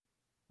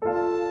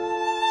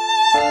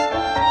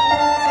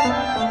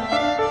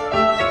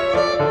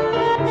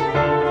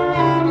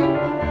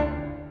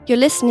You're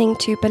listening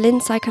to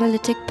Berlin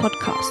Psychoanalytic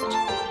podcast,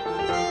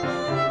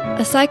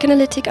 a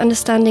psychoanalytic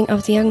understanding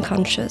of the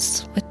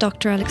unconscious with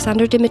Dr.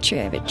 Aleksandar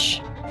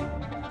Dimitrijevic.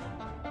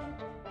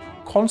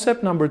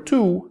 Concept number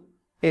 2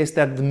 is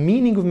that the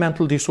meaning of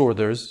mental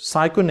disorders,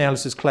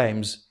 psychoanalysis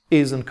claims,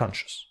 is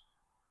unconscious.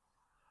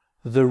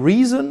 The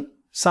reason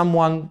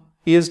someone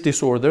is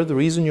disordered, the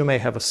reason you may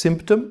have a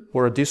symptom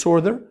or a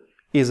disorder,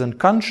 is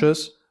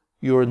unconscious.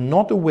 You're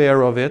not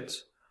aware of it.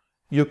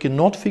 You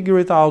cannot figure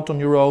it out on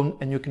your own,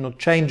 and you cannot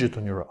change it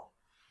on your own.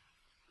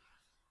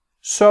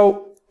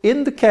 So,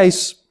 in the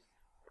case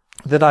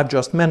that I've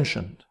just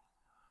mentioned,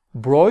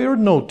 Breuer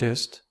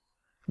noticed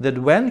that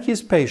when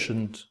his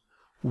patient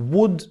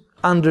would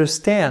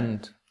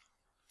understand,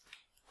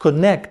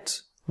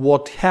 connect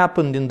what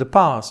happened in the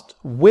past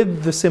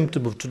with the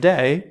symptom of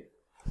today,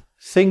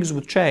 things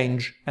would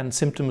change and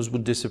symptoms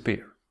would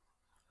disappear.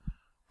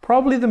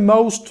 Probably the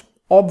most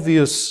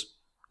obvious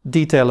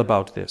detail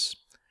about this.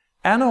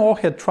 Anna O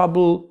had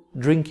trouble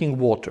drinking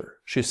water.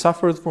 She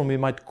suffered from what we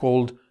might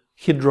call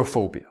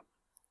hydrophobia.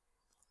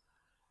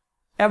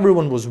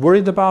 Everyone was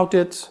worried about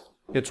it.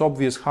 It's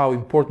obvious how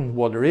important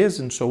water is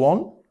and so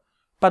on.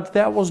 But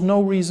there was no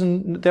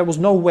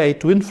way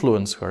to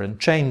influence her and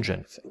change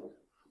anything.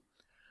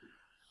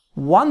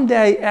 One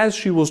day, as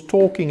she was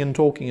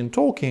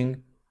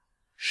talking,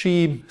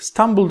 she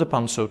stumbled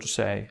upon, so to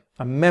say,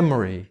 a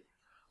memory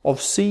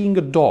of seeing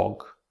a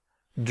dog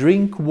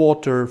drink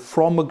water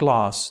from a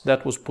glass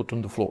that was put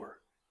on the floor.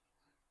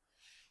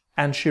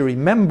 And she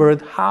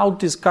remembered how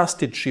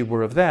disgusted she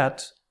were of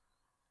that,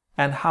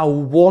 and how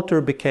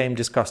water became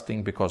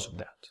disgusting because of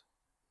that.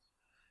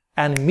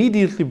 And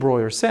immediately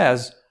Breuer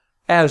says,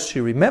 as she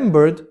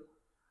remembered,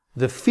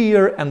 the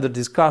fear and the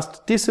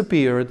disgust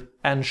disappeared,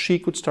 and she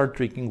could start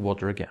drinking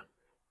water again.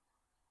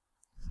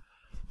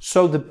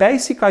 So the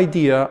basic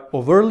idea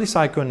of early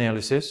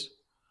psychoanalysis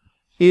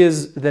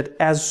is that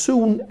as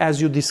soon as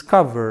you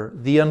discover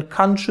the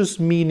unconscious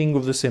meaning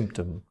of the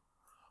symptom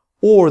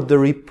or the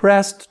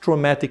repressed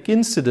traumatic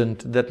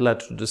incident that led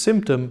to the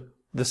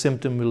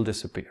symptom will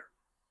disappear.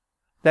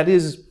 That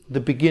is the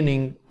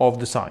beginning of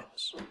the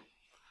science.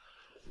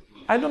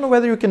 I don't know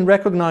whether you can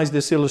recognize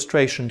this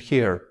illustration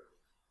here.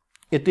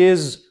 It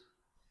is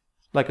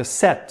like a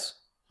set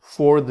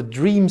for the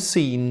dream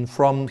scene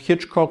from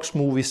Hitchcock's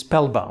movie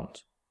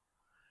Spellbound.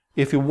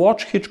 If you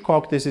watch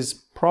Hitchcock, this is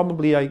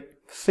probably, I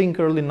think,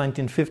 early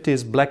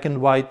 1950s, black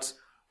and white,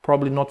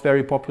 probably not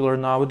very popular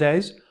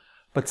nowadays,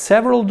 but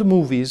several of the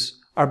movies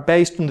are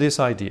based on this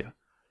idea.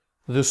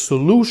 The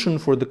solution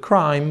for the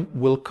crime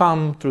will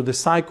come through the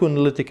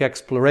psychoanalytic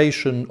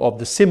exploration of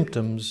the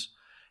symptoms,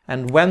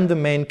 and when the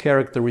main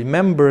character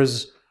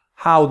remembers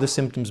how the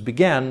symptoms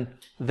began,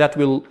 that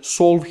will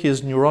solve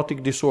his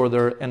neurotic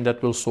disorder and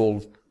that will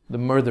solve the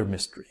murder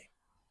mystery.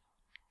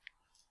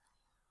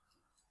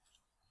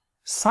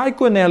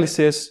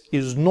 Psychoanalysis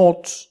is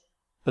not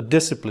a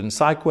discipline.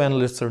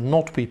 Psychoanalysts are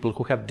not people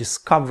who have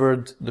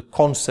discovered the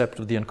concept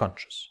of the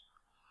unconscious.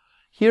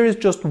 Here is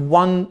just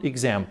one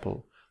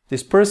example.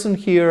 This person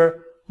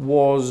here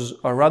was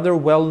a rather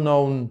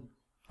well-known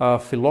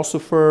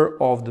philosopher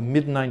of the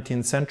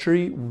mid-19th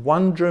century.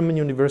 One German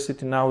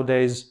university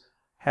nowadays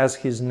has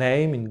his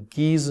name in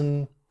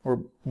Gießen,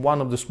 or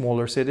one of the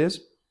smaller cities.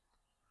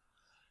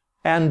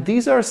 And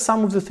these are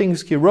some of the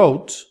things he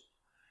wrote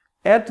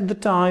at the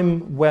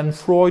time when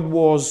Freud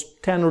was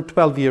 10 or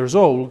 12 years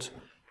old,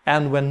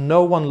 and when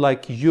no one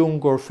like Jung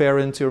or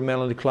Ferenczi or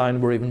Melanie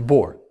Klein were even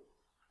born.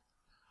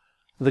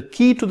 The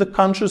key to the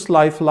conscious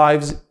life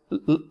lies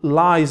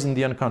in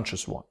the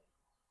unconscious one.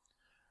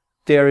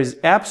 There is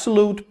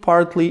absolute,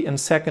 partly, and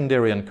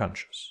secondary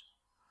unconscious.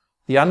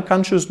 The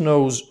unconscious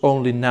knows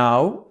only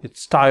now,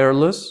 it's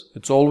tireless,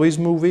 it's always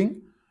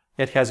moving,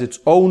 it has its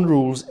own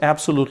rules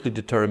absolutely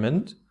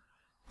determined,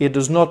 it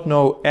does not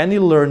know any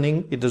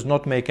learning, it does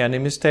not make any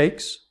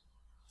mistakes.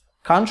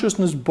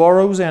 Consciousness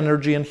borrows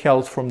energy and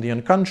health from the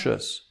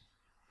unconscious.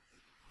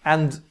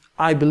 And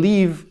I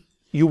believe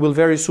you will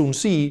very soon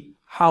see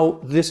how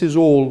this is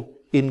all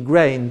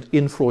ingrained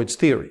in Freud's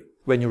theory.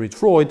 When you read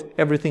Freud,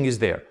 everything is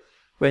there.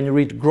 When you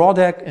read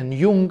Grodek and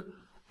Jung,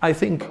 I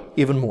think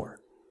even more.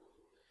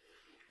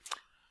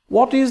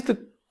 What is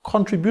the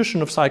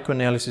contribution of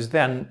psychoanalysis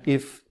then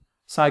if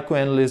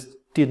psychoanalysts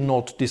did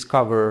not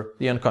discover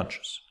the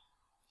unconscious?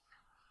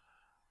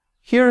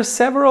 Here are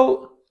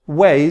several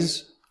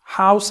ways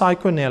how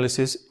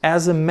psychoanalysis,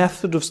 as a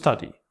method of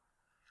study,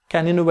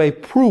 can in a way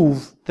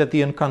prove that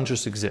the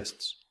unconscious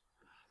exists.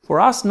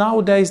 For us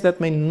nowadays, that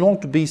may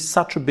not be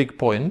such a big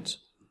point,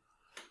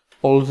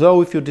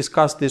 although if you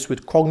discuss this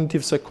with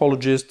cognitive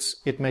psychologists,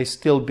 it may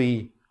still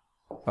be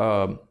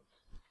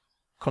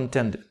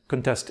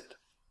contested.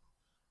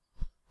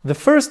 The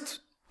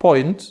first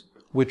point,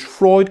 which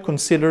Freud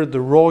considered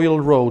the royal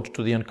road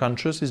to the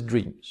unconscious, is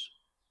dreams.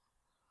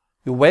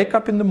 You wake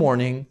up in the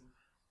morning,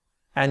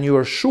 and you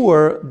are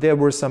sure there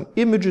were some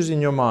images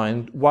in your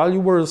mind while you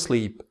were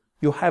asleep.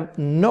 You have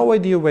no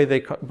idea where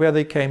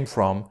they came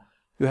from.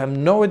 You have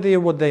no idea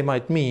what they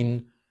might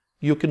mean,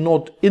 you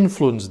cannot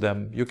influence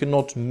them, you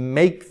cannot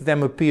make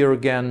them appear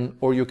again,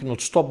 or you cannot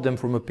stop them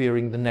from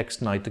appearing the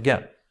next night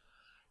again.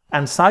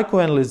 And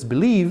psychoanalysts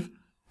believe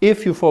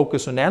if you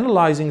focus on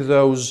analyzing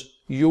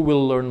those, you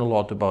will learn a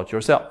lot about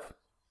yourself.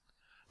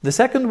 The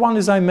second one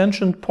is, I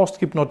mentioned,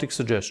 post-hypnotic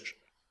suggestion.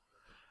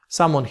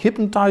 Someone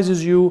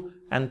hypnotizes you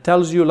and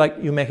tells you, like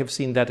you may have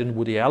seen that in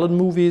Woody Allen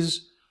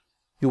movies,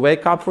 you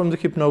wake up from the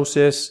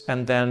hypnosis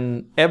and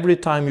then every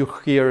time you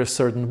hear a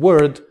certain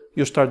word,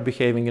 you start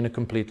behaving in a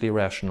completely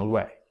irrational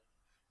way.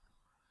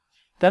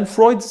 Then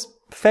Freud's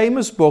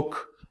famous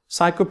book,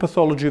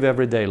 Psychopathology of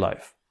Everyday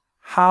Life,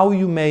 how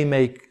you may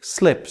make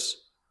slips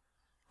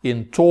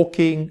in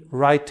talking,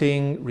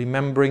 writing,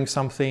 remembering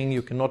something.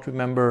 You cannot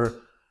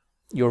remember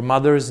your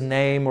mother's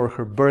name or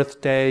her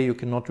birthday, you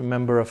cannot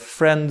remember a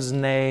friend's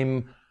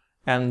name,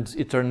 and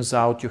it turns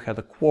out you had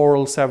a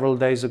quarrel several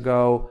days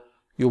ago.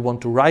 You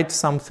want to write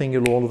something,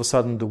 and all of a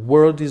sudden the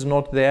word is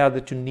not there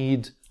that you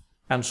need,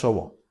 and so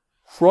on.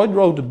 Freud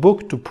wrote a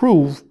book to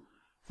prove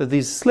that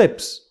these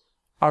slips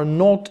are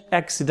not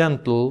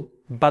accidental,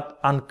 but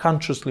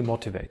unconsciously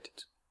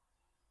motivated.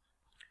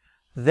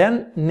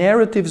 Then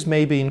narratives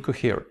may be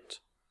incoherent.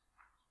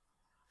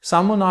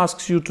 Someone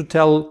asks you to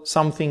tell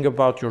something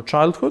about your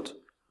childhood,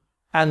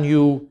 and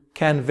you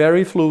can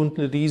very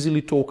fluently and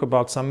easily talk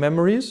about some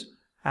memories,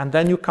 and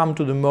then you come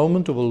to the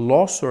moment of a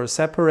loss or a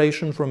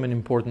separation from an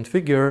important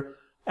figure,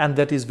 and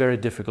that is very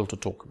difficult to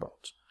talk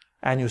about.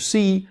 And you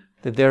see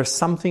that there's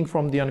something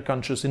from the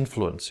unconscious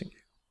influencing you.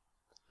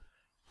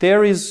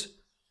 There is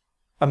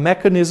a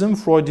mechanism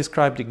Freud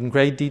described in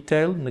great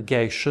detail,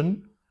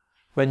 negation,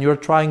 when you're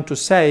trying to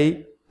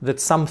say that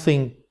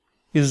something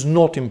is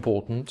not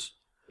important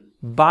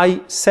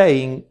by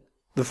saying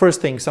the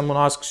first thing someone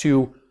asks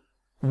you,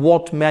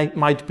 what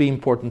might be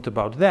important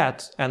about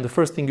that? And the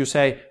first thing you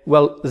say,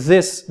 well,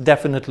 this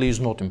definitely is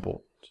not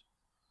important.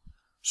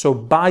 So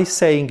by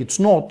saying it's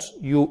not,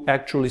 you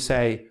actually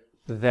say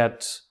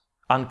that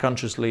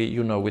unconsciously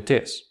you know it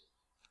is.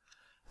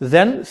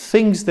 Then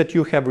things that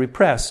you have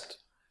repressed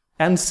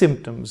and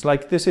symptoms,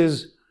 like this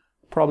is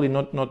probably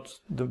not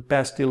the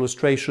best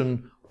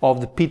illustration of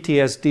the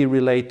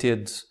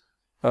PTSD-related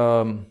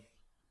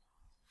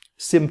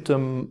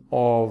symptom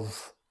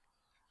of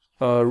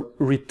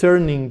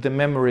returning the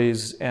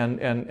memories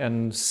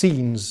and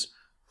scenes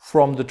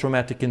from the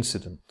traumatic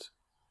incident.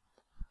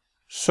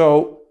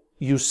 So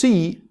you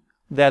see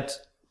that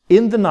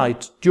in the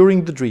night,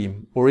 during the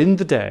dream, or in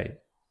the day,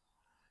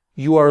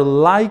 you are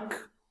like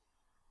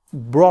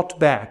brought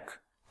back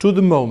to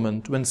the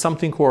moment when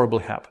something horrible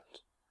happened.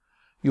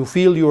 You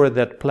feel you are at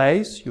that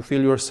place, you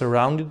feel you are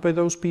surrounded by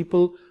those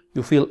people,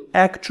 you feel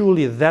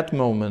actually at that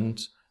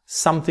moment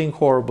something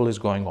horrible is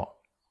going on.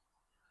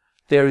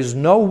 There is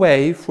no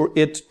way for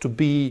it to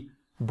be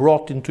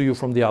brought into you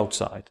from the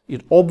outside.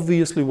 It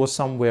obviously was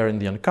somewhere in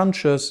the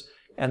unconscious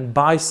and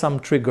by some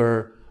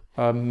trigger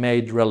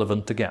made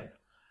relevant again.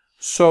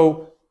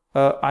 So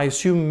I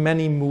assume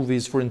many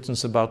movies, for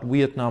instance, about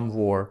Vietnam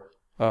War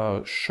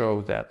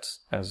show that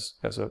as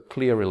a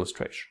clear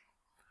illustration.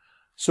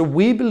 So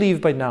we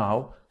believe by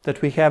now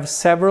that we have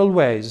several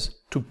ways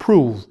to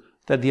prove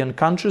that the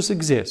unconscious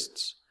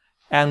exists,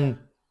 and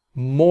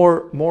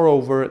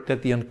moreover,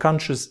 that the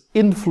unconscious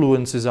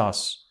influences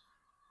us,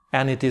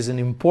 and it is an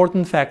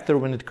important factor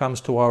when it comes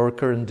to our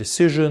current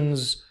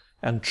decisions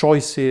and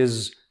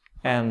choices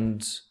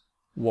and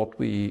what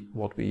we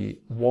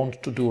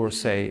want to do or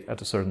say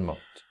at a certain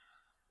moment.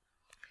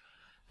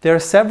 There are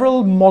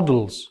several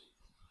models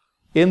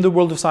in the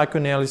world of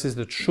psychoanalysis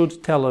that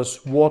should tell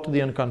us what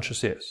the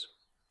unconscious is.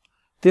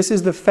 This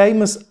is the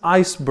famous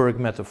iceberg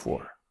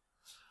metaphor.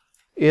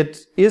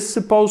 It is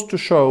supposed to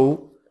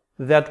show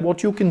that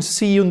what you can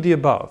see on the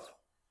above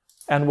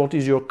and what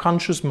is your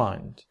conscious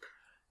mind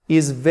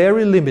is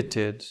very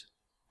limited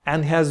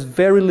and has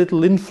very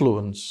little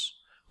influence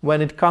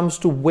when it comes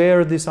to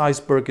where this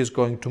iceberg is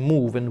going to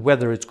move and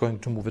whether it's going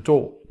to move at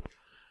all.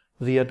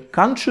 The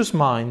unconscious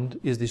mind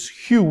is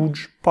this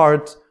huge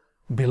part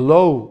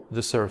below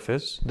the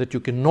surface that you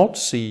cannot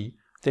see,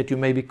 that you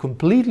may be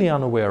completely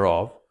unaware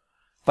of,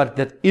 but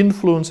that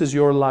influences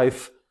your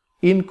life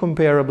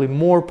incomparably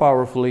more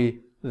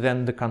powerfully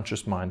than the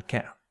conscious mind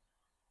can.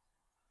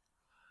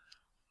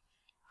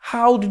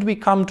 How did we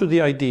come to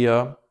the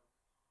idea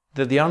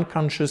that the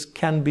unconscious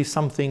can be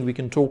something we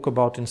can talk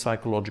about in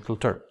psychological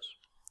terms?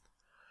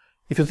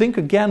 If you think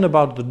again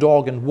about the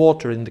dog and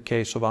water in the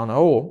case of Anna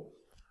O,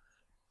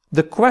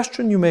 the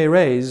question you may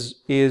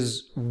raise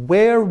is,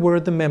 where were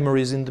the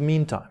memories in the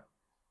meantime?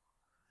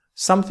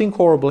 Something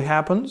horrible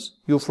happens,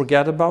 you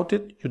forget about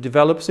it, you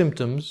develop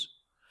symptoms,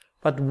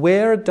 but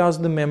where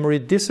does the memory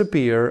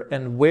disappear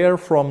and where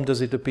from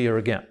does it appear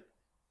again?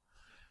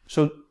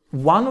 So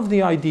one of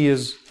the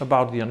ideas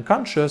about the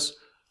unconscious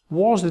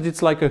was that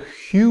it's like a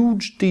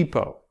huge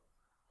depot,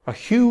 a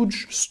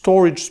huge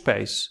storage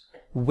space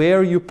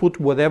where you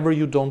put whatever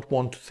you don't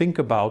want to think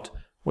about,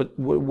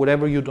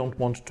 whatever you don't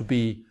want to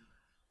be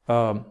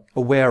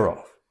aware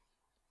of.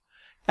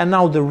 And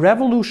now the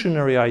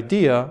revolutionary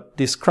idea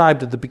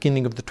described at the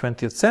beginning of the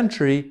 20th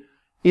century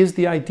is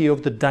the idea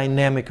of the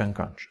dynamic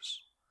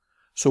unconscious.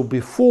 So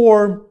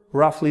before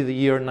roughly the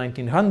year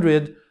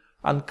 1900,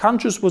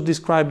 unconscious was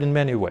described in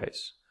many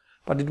ways,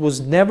 but it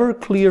was never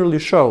clearly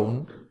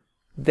shown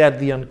that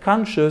the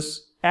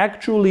unconscious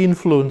actually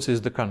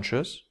influences the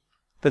conscious,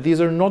 that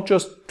these are not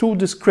just two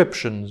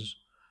descriptions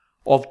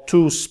of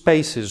two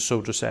spaces,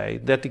 so to say,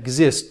 that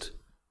exist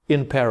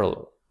in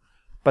parallel.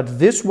 But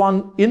this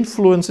one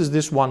influences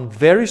this one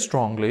very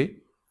strongly,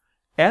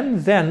 and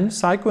then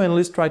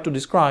psychoanalysts try to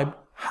describe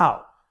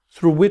how,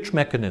 through which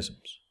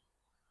mechanisms.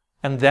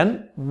 And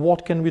then,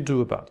 what can we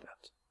do about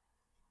that?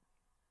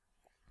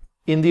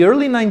 In the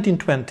early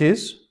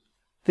 1920s,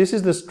 this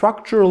is the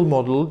structural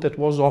model that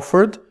was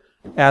offered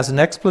as an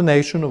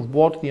explanation of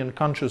what the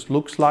unconscious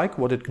looks like,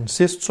 what it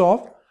consists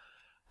of,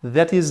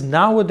 that is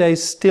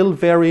nowadays still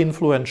very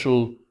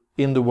influential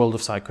in the world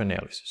of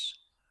psychoanalysis.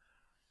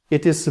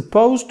 It is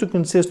supposed to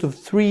consist of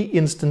three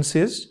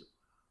instances: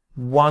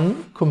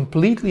 one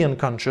completely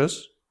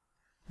unconscious,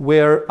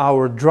 where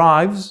our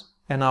drives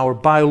and our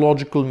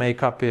biological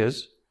makeup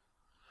is;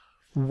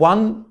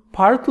 one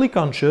partly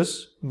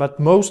conscious, but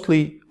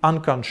mostly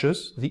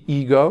unconscious, the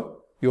ego,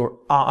 your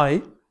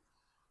I,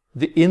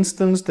 the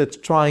instance that's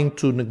trying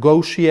to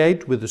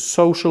negotiate with the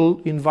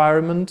social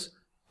environment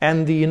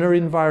and the inner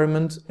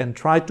environment and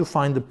try to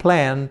find a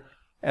plan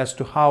as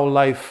to how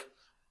life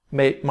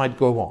might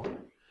go on.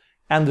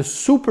 And the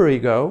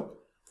superego,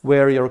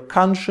 where your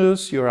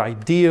conscious, your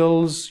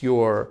ideals,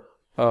 your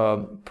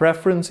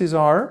preferences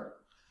are,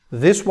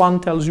 this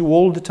one tells you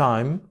all the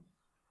time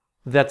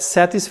that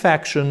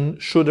satisfaction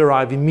should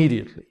arrive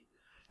immediately.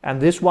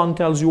 And this one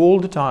tells you all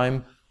the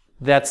time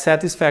that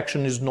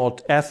satisfaction is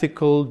not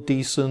ethical,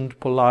 decent,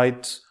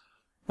 polite,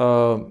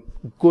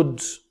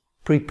 good,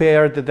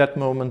 prepared at that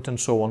moment, and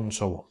so on and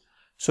so on.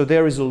 So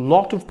there is a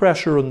lot of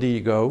pressure on the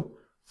ego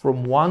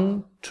from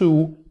 1,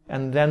 2,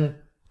 and then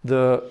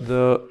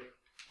the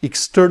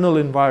external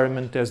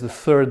environment as the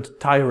third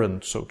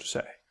tyrant, so to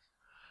say.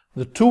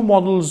 The two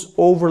models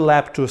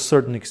overlap to a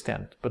certain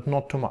extent, but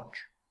not too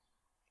much.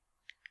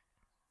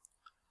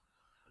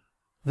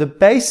 The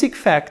basic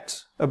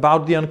fact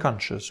about the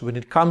unconscious when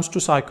it comes to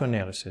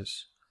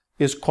psychoanalysis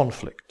is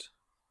conflict.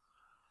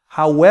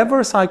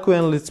 However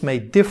psychoanalysts may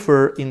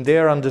differ in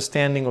their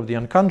understanding of the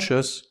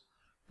unconscious,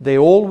 they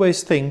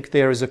always think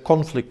there is a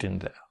conflict in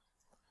there.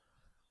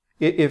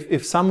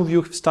 If some of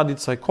you have studied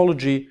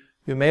psychology,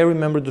 you may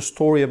remember the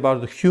story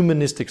about the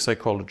humanistic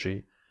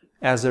psychology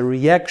as a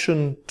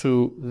reaction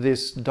to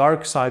this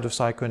dark side of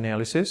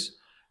psychoanalysis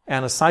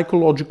and a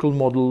psychological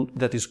model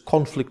that is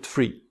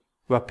conflict-free,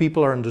 where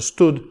people are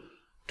understood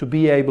to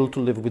be able to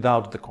live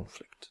without the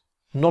conflict.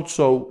 Not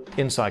so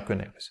in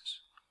psychoanalysis.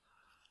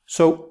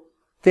 So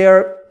there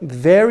are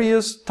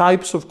various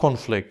types of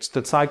conflicts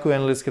that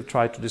psychoanalysts have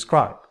tried to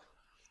describe.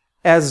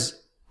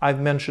 As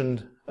I've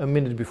mentioned a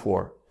minute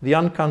before, the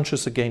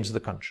unconscious against the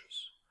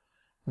conscious.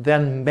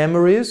 Then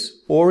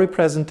memories or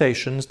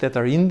representations that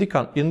are in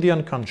the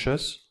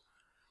unconscious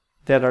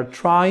that are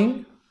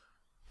trying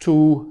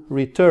to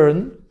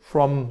return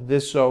from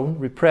this zone,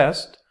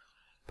 repressed,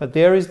 but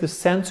there is the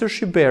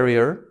censorship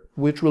barrier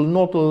which will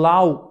not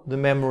allow the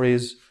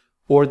memories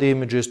or the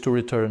images to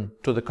return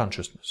to the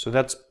consciousness. So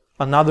that's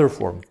another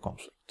form of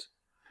conflict.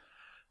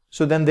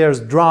 So then there's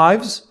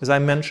drives, as I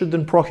mentioned,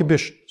 and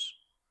prohibitions.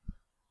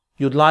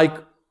 You'd like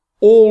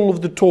all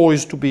of the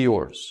toys to be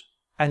yours,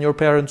 and your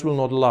parents will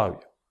not allow you.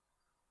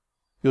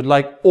 You'd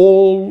like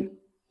all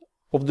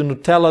of the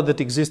Nutella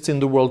that exists in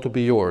the world to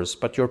be yours,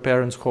 but your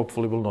parents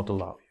hopefully will not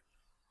allow you.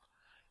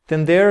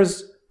 Then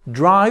there's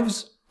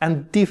drives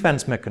and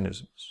defense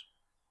mechanisms,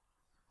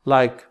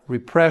 like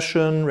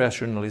repression,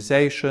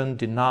 rationalization,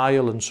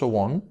 denial, and so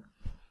on.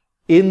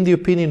 In the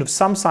opinion of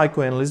some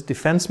psychoanalysts,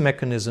 defense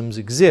mechanisms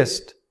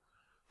exist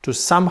to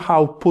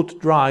somehow put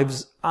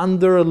drives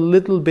under a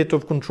little bit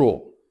of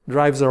control.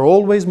 Drives are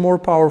always more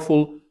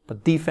powerful,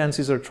 but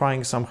defenses are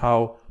trying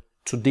somehow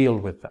to deal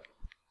with them.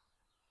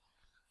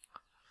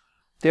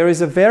 There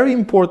is a very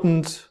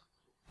important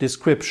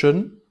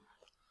description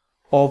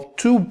of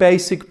two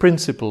basic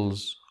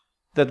principles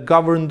that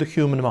govern the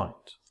human mind.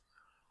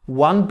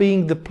 One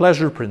being the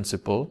pleasure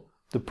principle,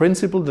 the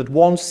principle that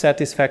wants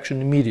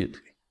satisfaction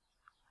immediately.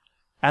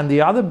 And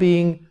the other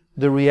being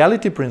the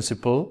reality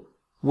principle,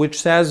 which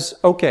says,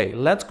 okay,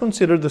 let's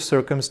consider the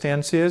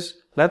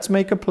circumstances, let's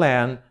make a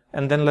plan,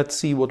 and then let's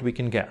see what we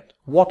can get.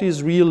 What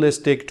is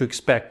realistic to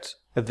expect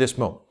at this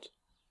moment?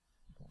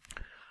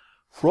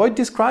 Freud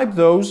described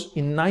those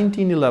in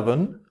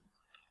 1911,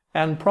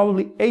 and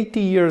probably 80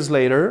 years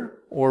later,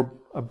 or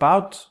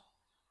about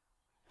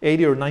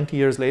 80 or 90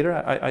 years later,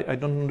 I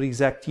don't know the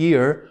exact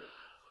year,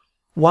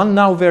 one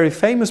now very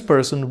famous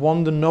person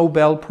won the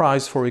Nobel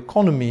Prize for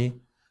Economy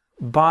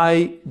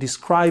by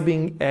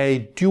describing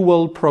a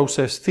dual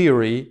process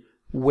theory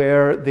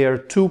where there are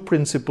two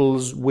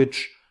principles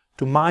which,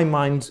 to my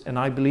mind, and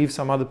I believe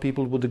some other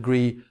people would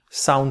agree,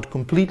 sound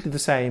completely the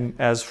same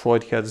as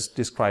Freud has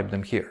described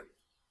them here.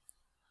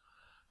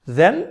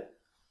 Then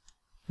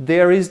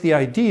there is the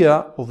idea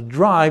of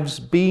drives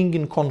being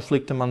in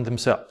conflict among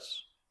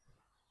themselves.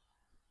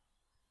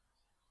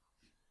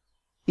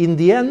 In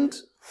the end,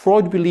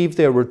 Freud believed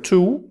there were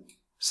two.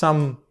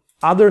 Some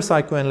other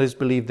psychoanalysts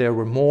believed there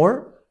were more.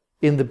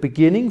 In the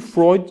beginning,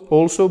 Freud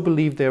also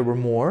believed there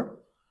were more.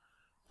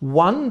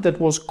 One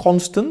that was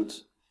constant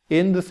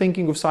in the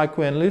thinking of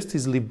psychoanalysts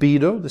is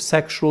libido, the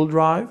sexual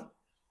drive.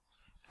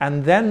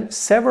 And then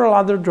several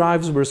other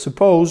drives were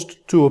supposed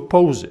to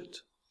oppose it.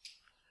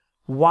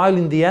 While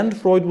in the end,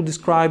 Freud would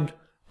describe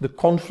the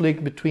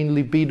conflict between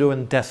libido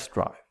and death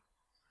drive.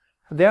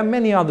 There are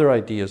many other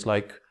ideas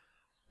like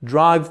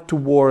drive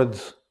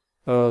towards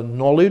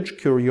knowledge,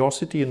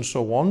 curiosity, and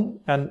so on,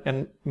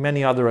 and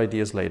many other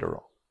ideas later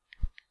on.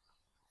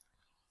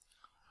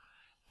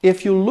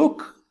 If you look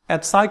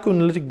at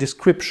psychoanalytic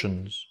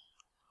descriptions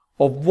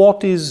of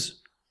what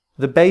is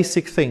the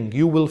basic thing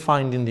you will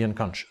find in the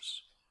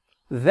unconscious,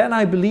 then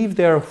I believe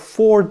there are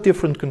 4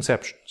 different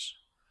conceptions.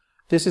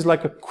 This is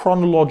like a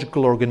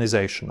chronological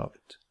organization of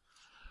it.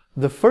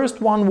 The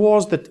first one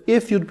was that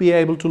if you'd be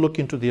able to look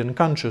into the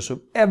unconscious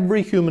of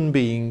every human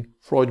being,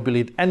 Freud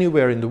believed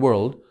anywhere in the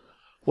world,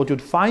 what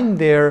you'd find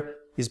there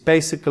is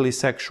basically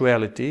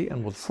sexuality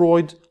and what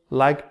Freud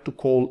liked to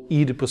call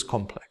Oedipus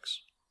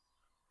complex.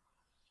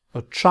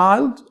 A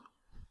child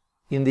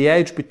in the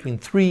age between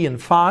 3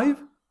 and 5,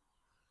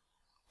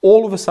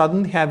 all of a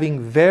sudden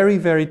having very,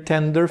 very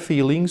tender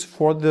feelings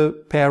for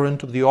the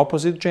parent of the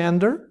opposite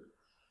gender,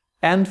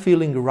 and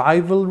feeling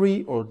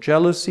rivalry or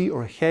jealousy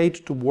or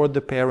hate toward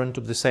the parent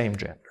of the same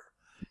gender.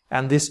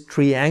 And this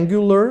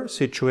triangular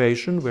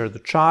situation where the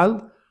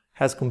child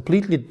has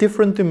completely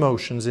different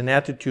emotions and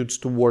attitudes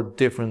toward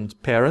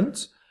different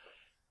parents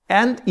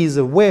and is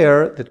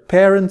aware that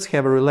parents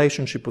have a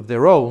relationship of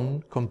their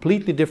own,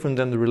 completely different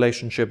than the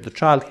relationship the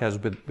child has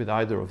with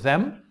either of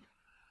them,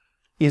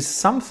 is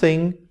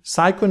something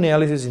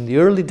psychoanalysis in the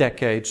early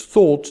decades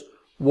thought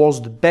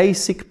was the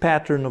basic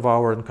pattern of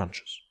our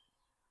unconscious.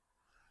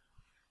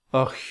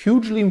 A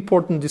hugely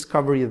important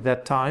discovery at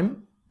that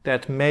time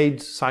that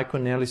made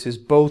psychoanalysis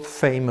both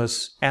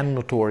famous and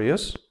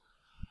notorious,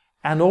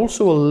 and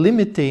also a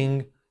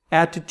limiting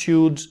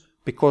attitude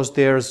because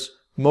there's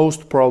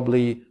most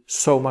probably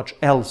so much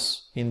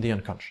else in the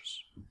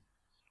unconscious.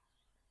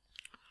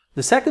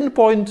 The second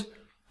point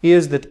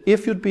is that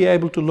if you'd be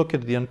able to look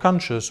at the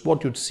unconscious,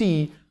 what you'd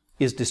see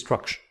is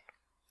destruction.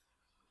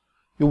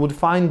 You would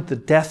find the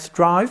death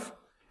drive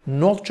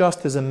not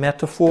just as a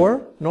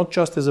metaphor, not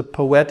just as a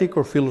poetic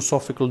or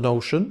philosophical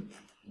notion,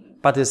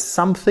 but as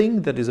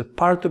something that is a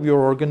part of your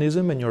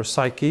organism and your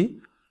psyche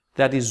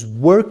that is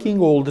working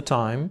all the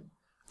time,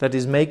 that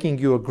is making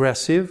you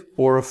aggressive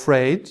or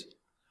afraid,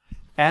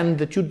 and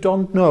that you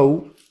don't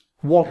know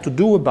what to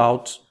do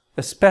about,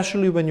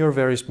 especially when you're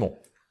very small.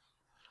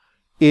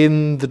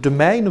 In the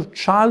domain of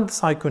child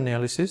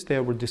psychoanalysis,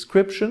 there were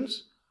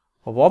descriptions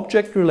of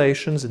object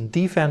relations and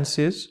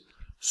defenses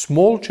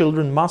small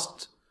children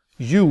must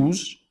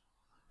use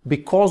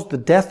because the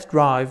death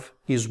drive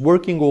is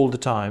working all the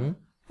time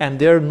and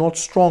they're not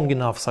strong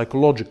enough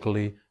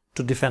psychologically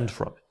to defend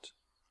from it.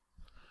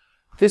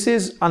 This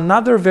is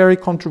another very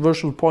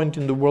controversial point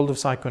in the world of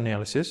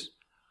psychoanalysis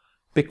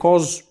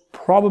because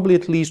probably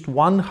at least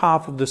one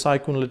half of the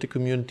psychoanalytic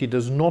community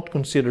does not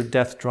consider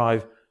death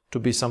drive to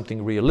be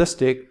something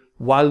realistic,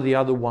 while the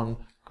other one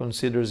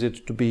considers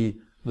it to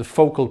be the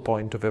focal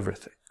point of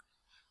everything.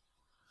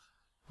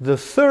 The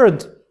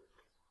third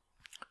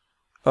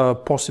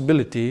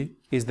possibility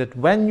is that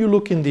when you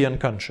look in the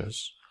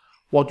unconscious,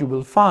 what you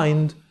will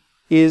find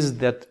is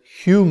that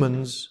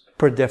humans,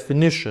 per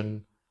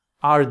definition,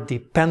 are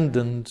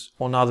dependent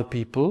on other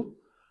people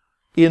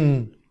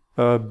in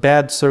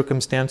bad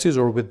circumstances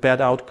or with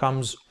bad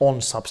outcomes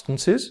on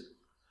substances,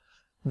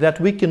 that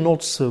we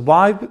cannot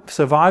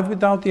survive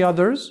without the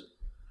others,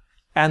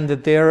 and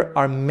that there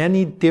are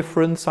many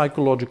different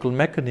psychological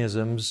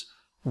mechanisms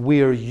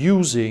we are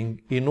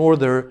using in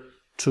order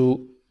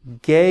to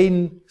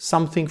gain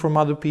something from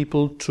other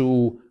people,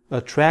 to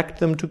attract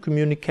them to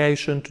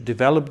communication, to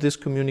develop this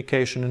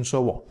communication, and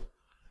so on.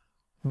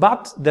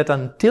 But that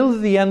until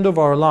the end of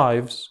our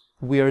lives,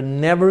 we are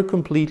never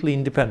completely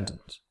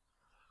independent.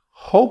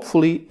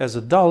 Hopefully, as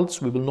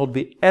adults, we will not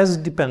be as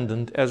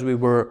dependent as we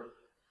were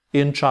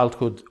in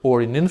childhood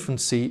or in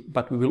infancy,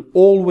 but we will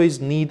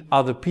always need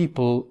other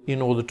people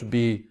in order to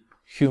be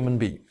human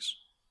beings.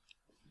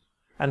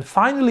 And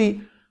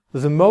finally,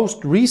 the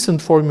most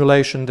recent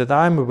formulation that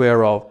I'm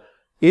aware of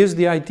is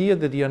the idea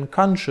that the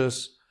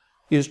unconscious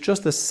is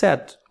just a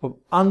set of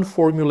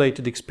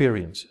unformulated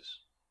experiences.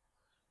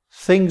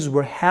 Things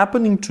were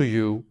happening to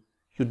you,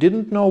 you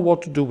didn't know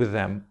what to do with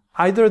them.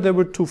 Either they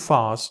were too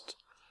fast,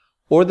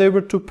 or they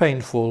were too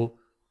painful,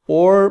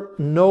 or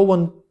no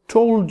one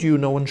told you,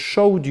 no one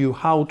showed you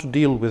how to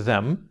deal with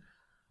them.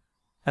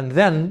 And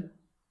then,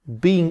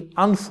 being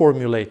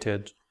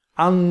unformulated,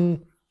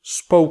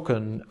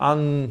 unspoken,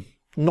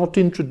 not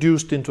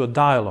introduced into a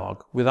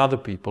dialogue with other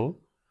people,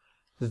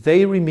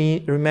 they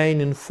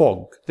remain in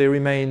fog, they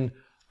remain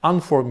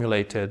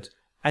unformulated,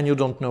 and you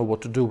don't know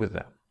what to do with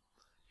them.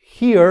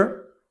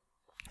 Here,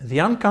 the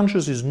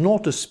unconscious is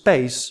not a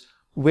space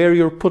where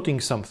you're putting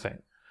something.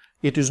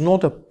 It is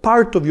not a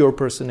part of your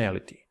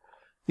personality.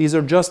 These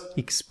are just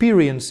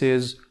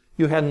experiences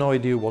you had no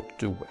idea what to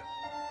do with.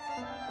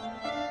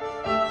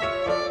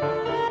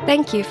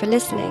 Thank you for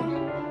listening.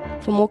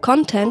 For more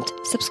content,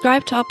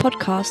 subscribe to our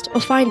podcast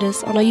or find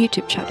us on our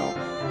YouTube channel.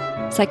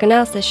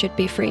 Psychoanalysis should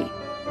be free.